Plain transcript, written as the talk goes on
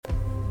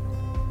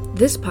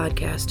This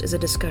podcast is a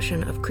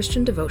discussion of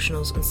Christian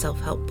devotionals and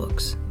self-help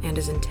books and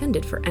is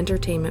intended for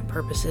entertainment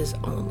purposes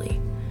only.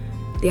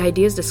 The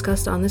ideas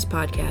discussed on this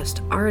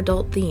podcast are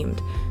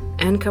adult-themed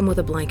and come with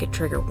a blanket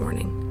trigger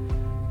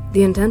warning.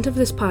 The intent of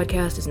this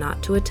podcast is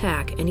not to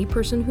attack any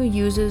person who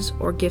uses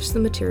or gifts the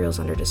materials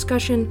under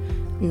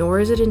discussion,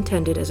 nor is it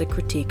intended as a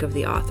critique of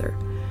the author.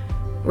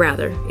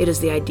 Rather, it is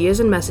the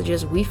ideas and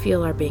messages we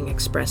feel are being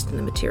expressed in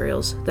the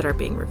materials that are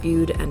being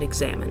reviewed and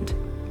examined.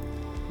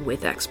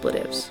 With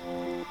expletives.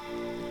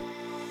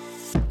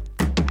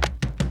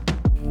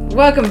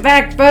 Welcome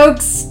back,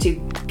 folks, to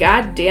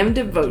Goddamn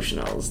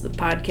Devotionals, the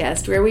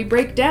podcast where we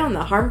break down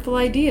the harmful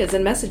ideas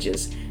and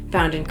messages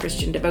found in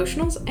Christian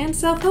devotionals and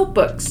self-help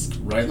books.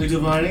 Rightly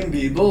dividing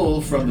the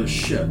bull from the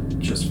ship,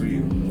 just for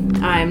you.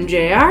 I'm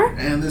JR.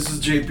 And this is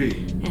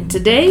JP. And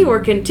today we're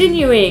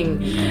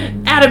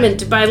continuing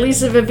Adamant by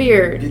Lisa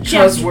Vivere.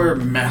 Because we're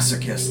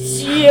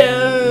masochists.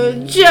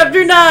 Yeah,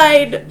 Chapter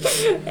 9,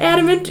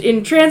 Adamant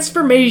in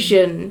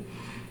Transformation.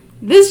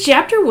 This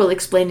chapter will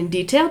explain in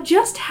detail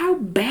just how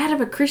bad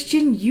of a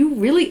Christian you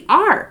really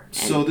are.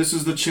 So this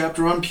is the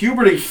chapter on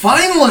puberty,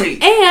 finally!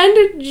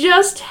 And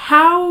just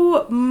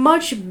how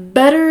much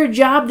better a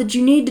job that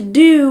you need to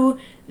do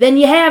than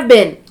you have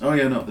been. Oh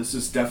yeah, no, this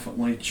is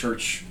definitely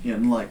church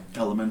in,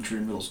 elementary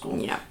and middle school.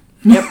 Yeah.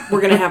 Yep, we're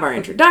going to have our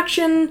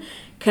introduction,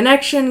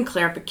 connection,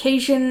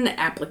 clarification,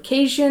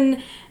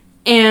 application,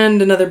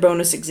 and another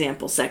bonus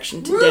example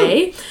section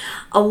today,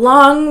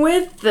 along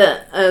with,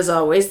 as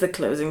always, the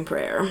closing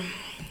prayer.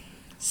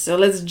 So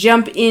let's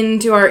jump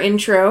into our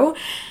intro.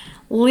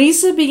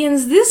 Lisa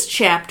begins this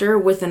chapter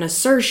with an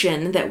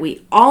assertion that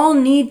we all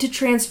need to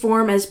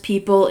transform as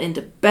people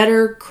into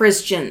better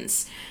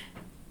Christians.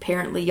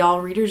 Apparently,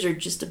 y'all readers are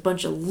just a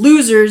bunch of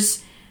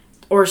losers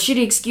or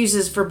shitty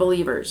excuses for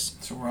believers.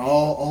 So we're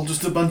all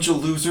just a bunch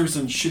of losers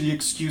and shitty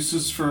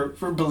excuses for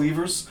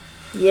believers?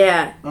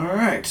 Yeah.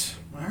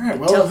 All right,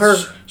 well, tell her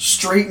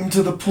straight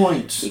into the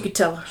point. You could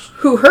tell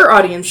who her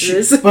audience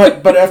is.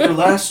 But after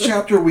last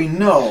chapter, we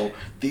know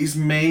these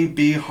may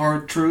be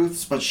hard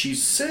truths, but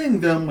she's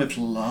saying them with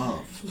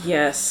love.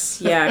 Yes,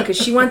 yeah, because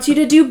she wants you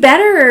to do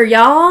better,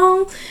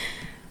 y'all.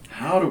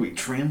 How do we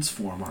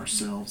transform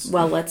ourselves?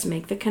 Well, let's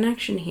make the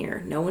connection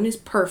here. No one is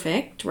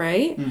perfect,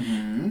 right?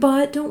 Mm-hmm.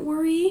 But don't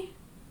worry.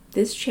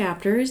 This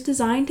chapter is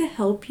designed to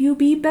help you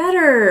be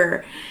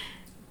better.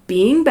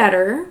 Being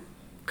better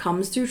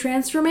comes through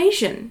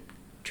transformation.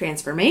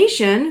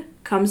 Transformation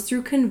comes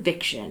through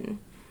conviction.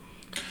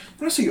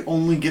 Honestly, you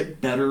only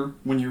get better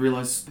when you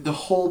realize... The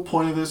whole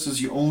point of this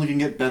is you only can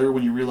get better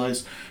when you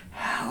realize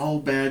how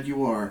bad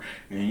you are.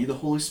 And you need the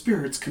Holy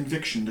Spirit's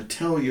conviction to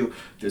tell you,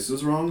 this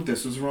is wrong,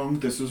 this is wrong,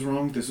 this is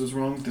wrong, this is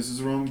wrong, this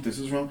is wrong, this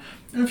is wrong.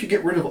 And if you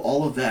get rid of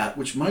all of that,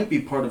 which might be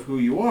part of who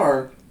you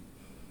are,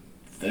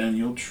 then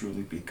you'll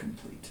truly be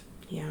complete.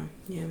 Yeah.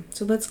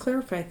 So let's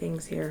clarify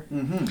things here.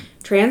 Mm-hmm.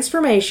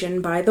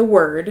 Transformation by the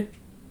Word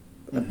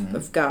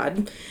of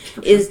God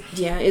is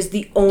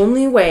the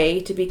only way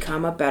to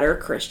become a better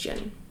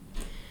Christian.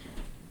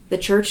 The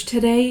church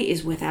today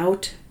is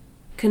without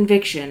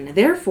conviction.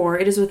 Therefore,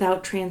 it is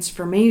without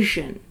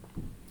transformation.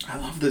 I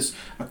love this.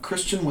 A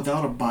Christian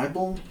without a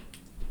Bible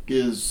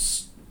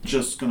is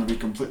just going to be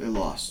completely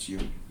lost. You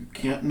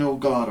can't know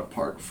God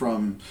apart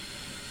from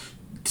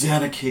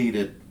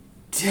dedicated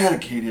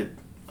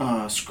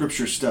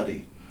scripture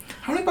study.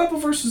 How many Bible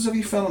verses have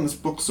you found in this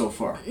book so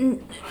far?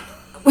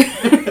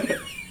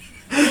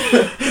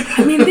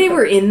 I mean, they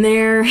were in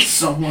there.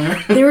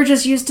 Somewhere. They were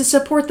just used to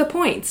support the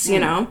points,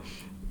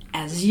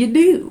 as you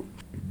do.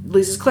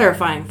 Lisa's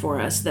clarifying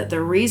for us that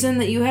the reason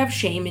that you have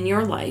shame in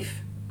your life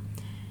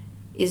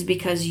is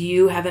because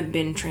you haven't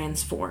been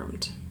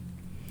transformed.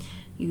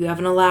 You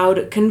haven't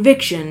allowed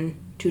conviction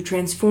to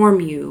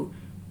transform you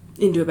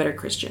into a better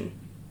Christian.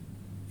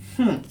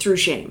 Through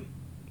shame.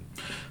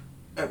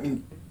 I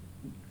mean,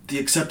 the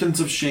acceptance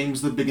of shame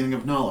is the beginning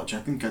of knowledge. I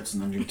think that's in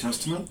the New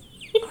Testament.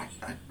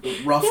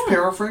 Rough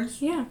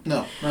paraphrase? Yeah.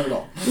 No, not at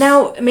all.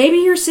 Now, maybe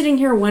you're sitting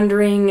here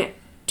wondering,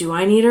 do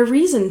I need a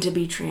reason to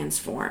be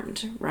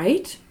transformed,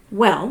 right?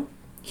 Well,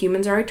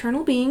 humans are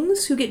eternal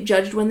beings who get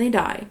judged when they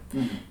die.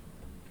 Mm-hmm.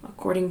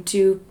 According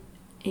to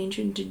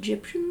ancient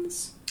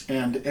Egyptians.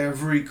 And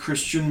every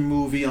Christian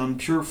movie on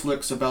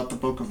PureFlix about the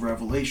book of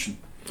Revelation.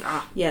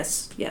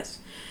 Yes.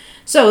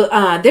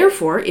 So,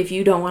 therefore, if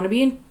you don't want to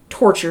be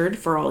tortured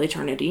for all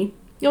eternity,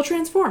 you'll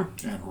transform.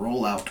 And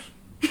roll out.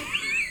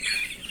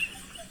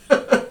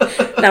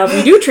 Now, if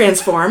you do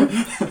transform...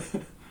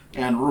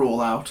 and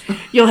roll out.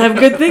 You'll have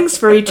good things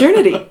for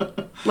eternity.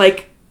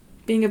 Like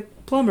being a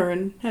plumber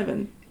in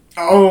heaven.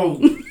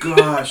 Oh,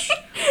 gosh.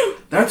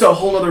 That's a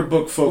whole other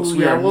book, folks.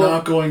 We are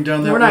not going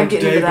down that road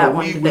today, but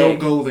we will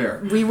go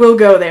there. We will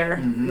go there.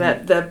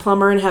 Mm-hmm. The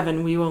plumber in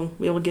heaven, we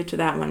will get to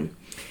that one.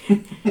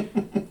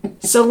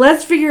 So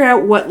let's figure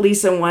out what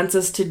Lisa wants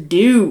us to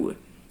do.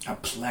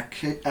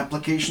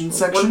 Application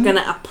section? We're going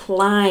to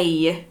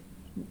apply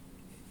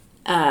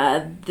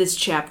this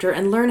chapter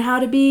and learn how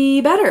to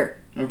be better.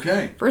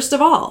 Okay. First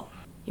of all,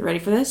 you ready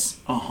for this?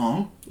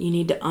 Uh-huh. You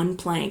need to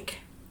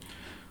unplank.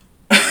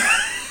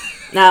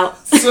 Now,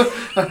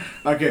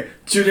 Okay,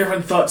 two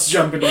different thoughts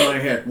jump into my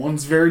head.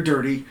 One's very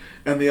dirty,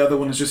 and the other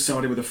one is just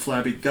somebody with a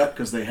flabby gut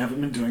because they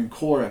haven't been doing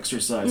core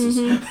exercises.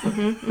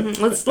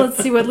 let's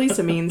see what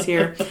Lisa means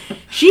here.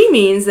 She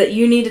means that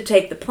you need to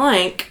take the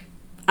plank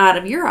out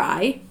of your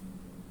eye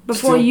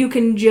before you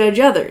can judge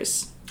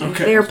others.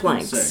 Their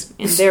planks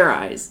in their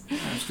eyes. I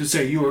was going to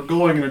say, you were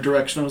going in a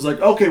direction. I was like,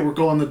 okay, we're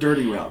going the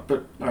dirty route,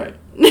 but all right.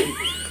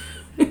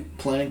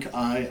 Plank,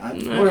 eye,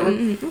 whatever.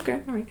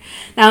 Okay, all right.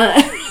 Now,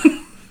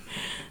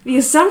 the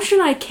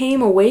assumption I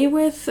came away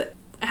with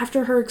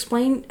after her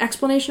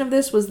explanation of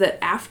this was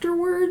that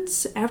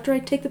afterwards, after I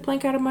take the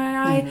plank out of my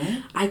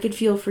eye, I could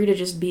feel free to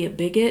just be a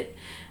bigot.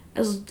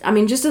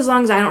 Just as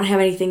long as I don't have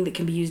anything that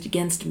can be used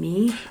against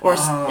me or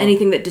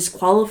anything that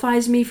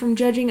disqualifies me from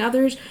judging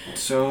others.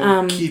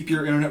 So keep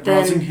your internet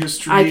browsing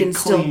history I can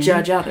still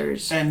judge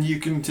others. And you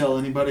can tell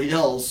anybody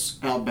else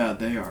how bad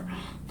they are.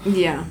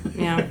 Yeah.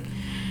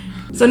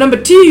 So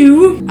number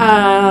 2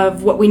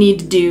 of what we need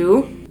to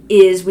do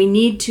is we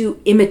need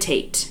to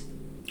imitate.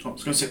 I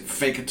was going to say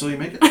fake it till you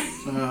make it.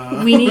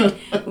 We need,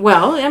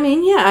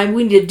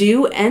 we need to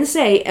do and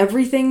say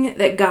everything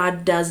that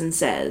God does and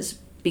says.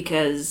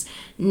 Because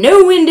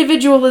no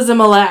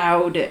individualism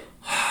allowed.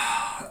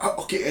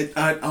 Okay,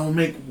 I'll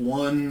make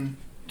one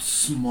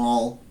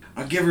small.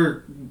 I'll give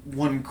her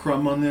one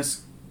crumb on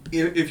this.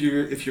 If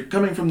you're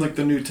coming from like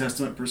the New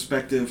Testament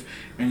perspective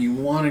and you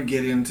want to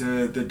get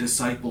into the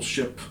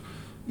discipleship,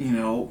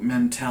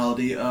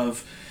 mentality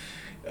of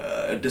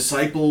a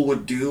disciple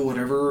would do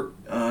whatever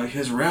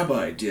his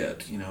rabbi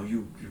did.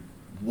 You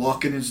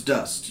walk in his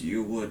dust.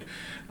 You would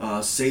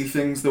say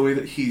things the way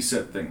that he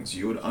said things.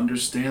 You would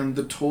understand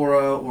the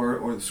Torah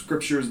or the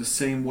scriptures the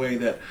same way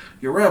that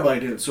your rabbi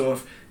did. So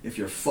if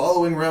you're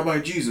following Rabbi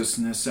Jesus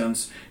in this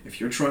sense, if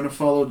you're trying to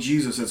follow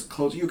Jesus as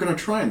close, you're going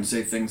to try and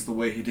say things the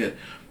way he did.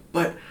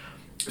 But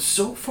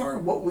so far,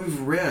 what we've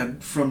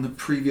read from the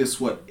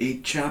previous,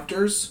 8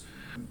 chapters,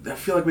 I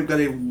feel like we've got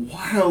a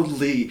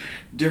wildly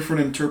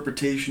different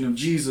interpretation of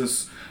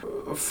Jesus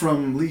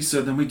from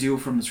Lisa than we do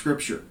from the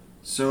scripture.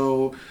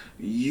 So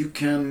you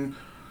can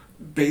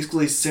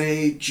basically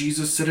say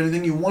Jesus said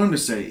anything you want him to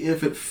say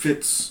if it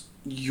fits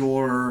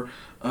your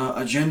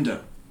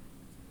agenda.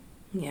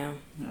 Yeah.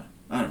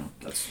 I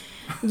don't know.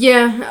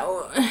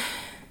 Yeah.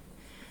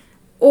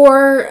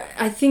 Or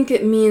I think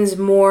it means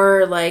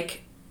more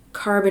like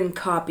carbon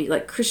copy.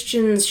 Like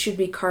Christians should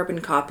be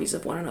carbon copies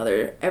of one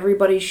another.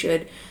 Everybody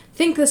should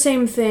think the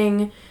same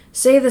thing,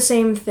 say the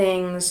same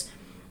things,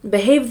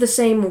 behave the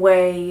same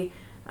way,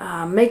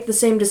 make the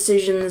same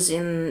decisions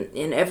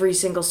in every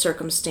single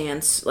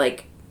circumstance.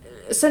 Like,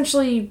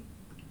 essentially,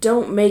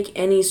 don't make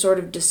any sort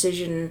of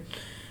decision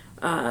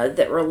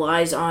that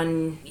relies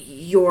on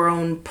your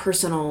own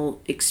personal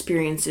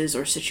experiences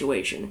or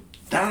situation.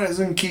 That is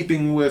in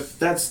keeping with...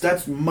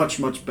 That's much,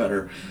 much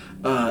better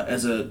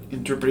as an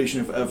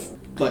interpretation of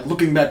like,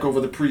 looking back over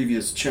the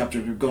previous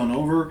chapters we've gone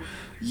over.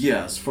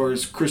 Yeah, as far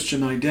as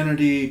Christian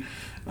identity,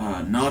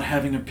 not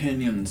having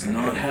opinions,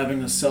 not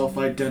having a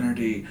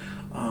self-identity,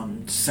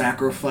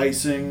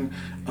 sacrificing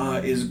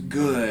is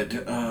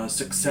good,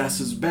 success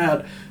is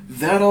bad.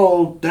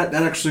 That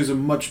actually is a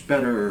much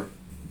better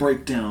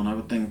breakdown, I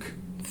would think.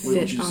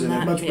 Would you say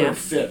a much better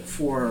fit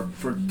for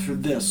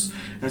this,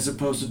 as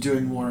opposed to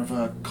doing more of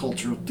a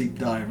cultural deep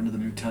dive into the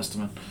New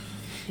Testament?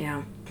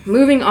 Yeah.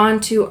 Moving on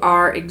to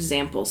our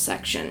example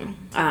section.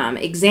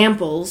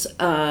 Examples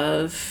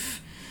of...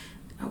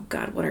 Oh,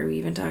 God, what are we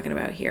even talking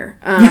about here?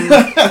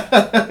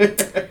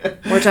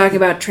 We're talking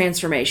about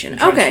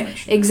transformation. Okay,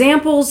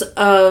 examples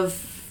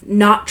of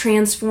not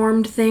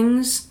transformed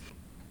things.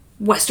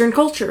 Western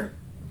culture.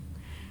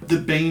 The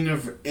bane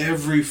of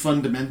every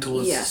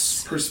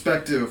fundamentalist's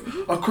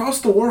perspective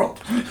across the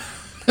world.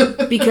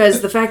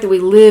 Because the fact that we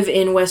live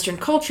in Western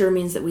culture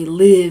means that we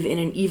live in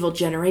an evil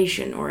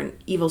generation or an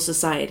evil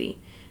society.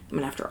 I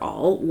mean, after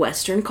all,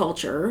 Western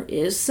culture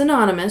is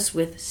synonymous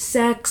with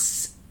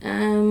sex,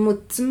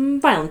 with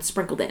some violence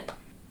sprinkled in.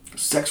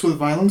 Sex with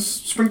violence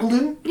sprinkled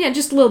in? Yeah,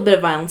 just a little bit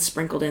of violence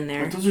sprinkled in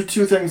there. But those are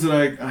two things that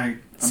I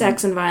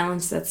sex and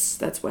violence,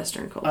 that's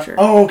Western culture.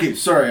 Okay,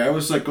 sorry. I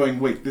was like going,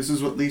 wait, this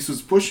is what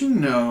Lisa's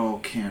pushing? No,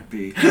 can't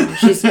be.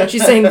 She's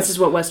saying this is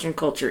what Western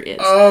culture is.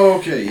 Oh,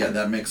 okay, yeah,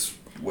 that makes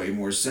way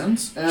more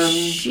sense.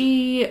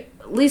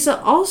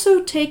 Lisa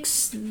also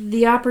takes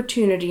the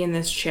opportunity in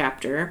this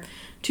chapter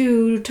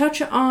to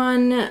touch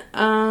on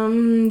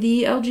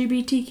the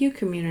LGBTQ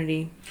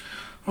community.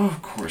 Oh,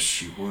 of course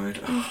she would.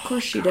 Of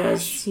course she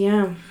does,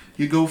 yeah.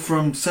 You go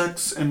from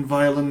sex and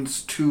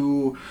violence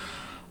to...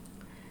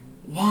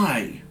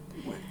 Why?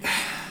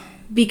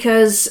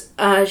 Because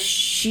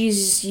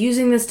she's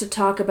using this to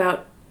talk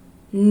about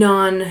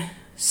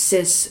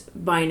non-cis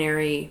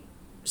binary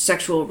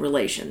sexual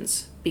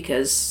relations.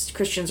 Because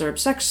Christians are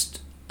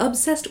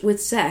obsessed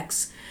with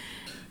sex.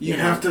 You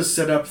have to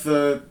set up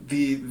the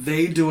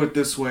they do it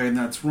this way and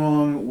that's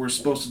wrong. We're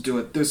supposed to do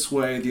it this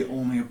way, the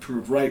only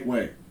approved right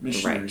way.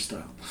 Missionary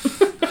style.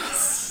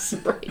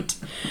 Right.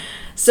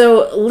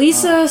 So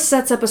Lisa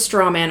sets up a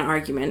straw man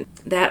argument.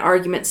 That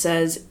argument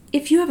says,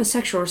 if you have a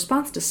sexual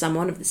response to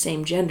someone of the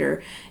same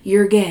gender,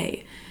 you're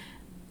gay.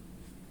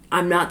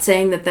 I'm not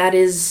saying that that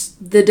is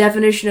the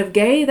definition of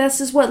gay.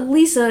 This is what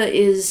Lisa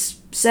is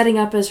setting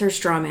up as her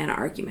straw man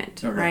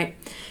argument, Okay. right?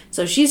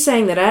 So she's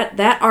saying that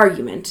that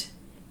argument,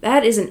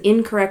 that is an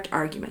incorrect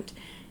argument.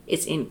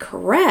 It's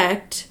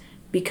incorrect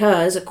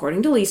because,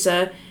 according to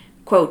Lisa,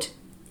 quote,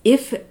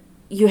 if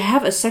you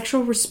have a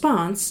sexual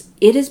response,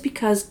 it is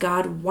because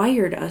God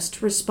wired us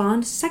to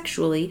respond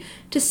sexually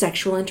to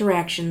sexual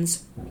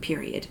interactions,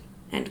 period,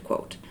 end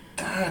quote.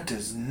 That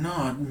does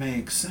not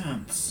make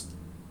sense.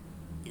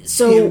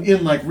 So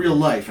in like real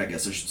life, I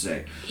guess I should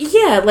say.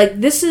 Yeah, like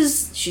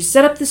she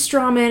set up the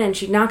straw man and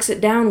she knocks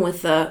it down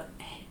with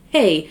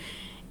hey,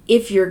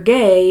 if you're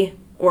gay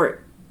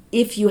or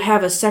if you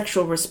have a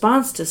sexual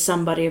response to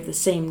somebody of the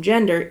same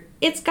gender,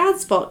 it's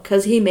God's fault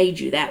because he made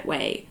you that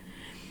way.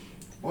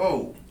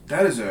 Whoa,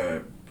 that is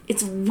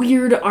It's a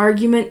weird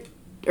argument,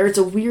 or it's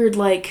a weird,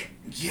 like...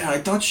 Yeah, I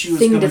thought she was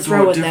thing going to to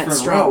throw go a in that different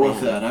straw route man.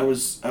 with that. I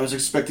was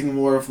expecting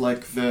more of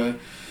like the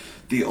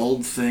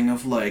old thing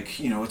of like,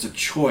 you know, it's a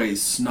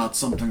choice, not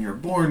something you're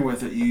born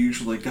with that you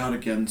usually got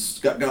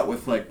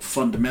with like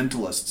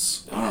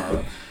fundamentalists.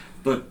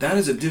 But that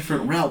is a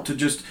different route to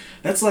just,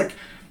 that's like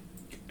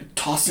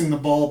tossing the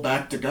ball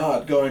back to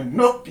God, going,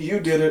 nope, you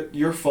did it,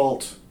 your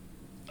fault.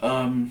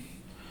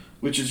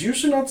 Which is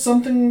usually not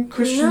something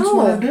Christians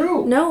want to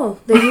do. No,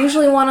 they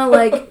usually want to,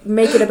 like,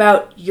 make it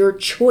about your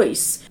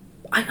choice.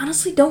 I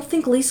honestly don't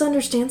think Lisa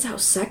understands how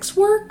sex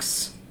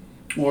works.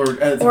 Or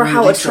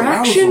how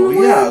attraction works.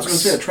 Yeah, I was going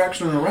to say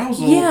attraction and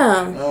arousal.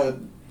 Yeah.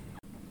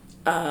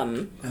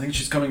 I think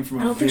she's coming from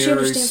I a don't think she very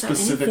understands how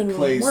specific anything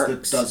place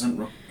works. that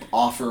doesn't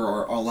offer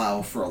or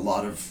allow for a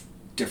lot of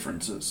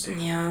differences.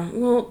 Yeah,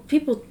 well,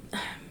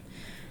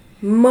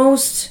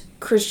 most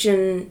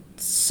Christian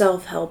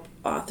self-help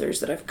authors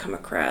that I've come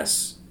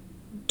across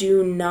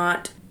do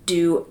not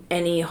do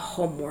any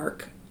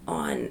homework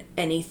on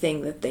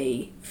anything that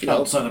they feel...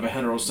 Outside of a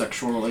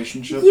heterosexual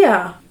relationship?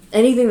 Yeah,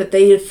 anything that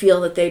they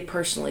feel that they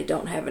personally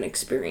don't have an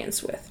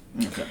experience with.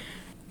 Okay.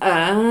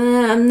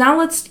 Now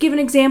let's give an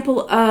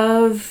example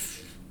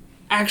of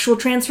actual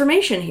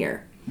transformation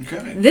here.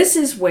 Okay. This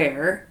is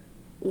where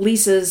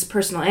Lisa's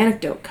personal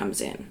anecdote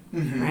comes in,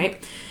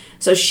 right?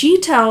 So she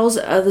tells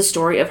the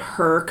story of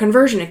her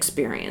conversion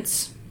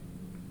experience.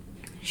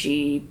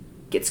 She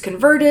gets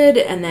converted,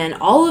 and then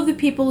all of the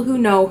people who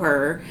know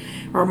her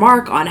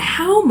remark on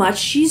how much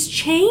she's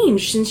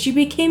changed since she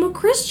became a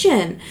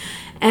Christian.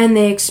 And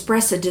they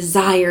express a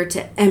desire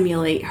to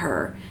emulate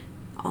her.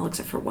 All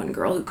except for one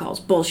girl who calls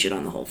bullshit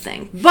on the whole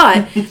thing.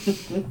 But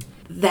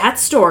that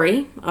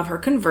story of her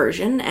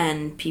conversion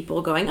and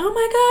people going, oh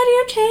my God,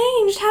 you're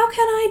changed. How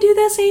can I do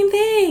the same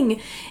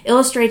thing?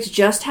 Illustrates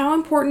just how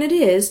important it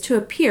is to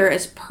appear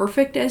as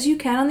perfect as you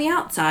can on the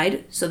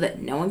outside so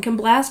that no one can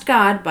blast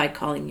God by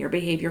calling your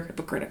behavior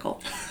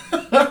hypocritical.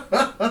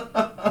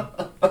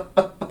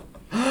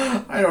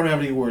 I don't have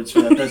any words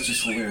for that. That's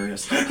just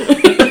hilarious.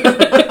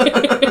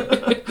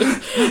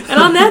 And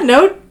on that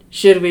note,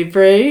 should we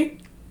pray?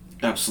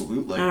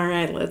 Absolutely. All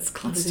right, let's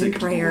close in take it to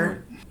the prayer.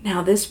 Lord.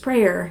 Now, this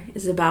prayer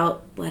is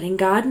about letting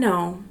God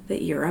know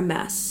that you're a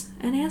mess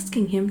and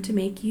asking Him to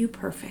make you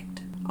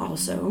perfect.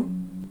 Also,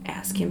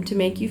 ask Him to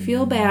make you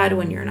feel bad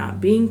when you're not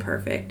being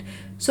perfect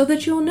so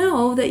that you'll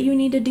know that you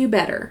need to do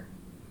better.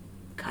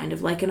 Kind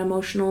of like an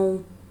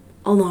emotional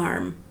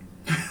alarm.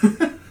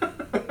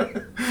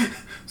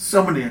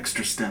 So many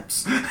extra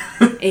steps.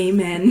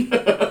 Amen.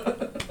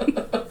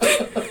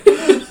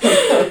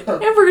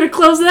 And we're going to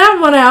close that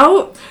one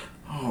out.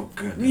 Oh,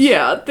 goodness.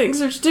 Yeah, thanks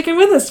for sticking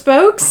with us,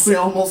 folks. We're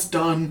almost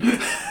done.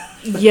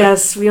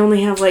 Yes, we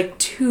only have like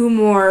 2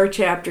 more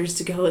chapters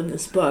to go in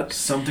this book.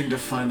 Something to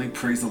finally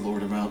praise the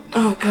Lord about.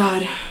 Oh,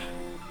 God.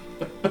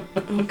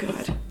 Oh,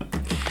 God.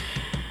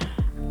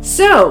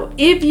 So,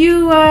 if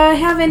you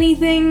have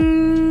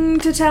anything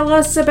to tell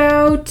us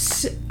about...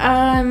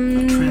 A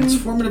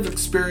transformative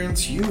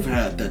experience you've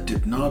had that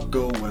did not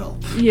go well.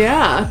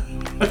 Yeah,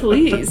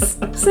 please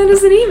send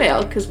us an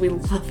email because we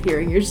love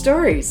hearing your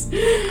stories.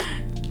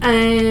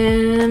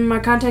 And my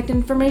contact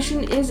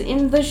information is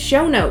in the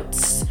show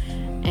notes.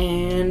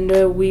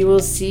 And we will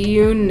see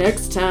you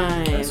next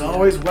time. As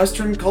always,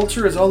 Western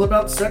culture is all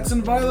about sex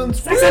and violence.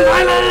 Sex and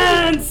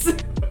violence!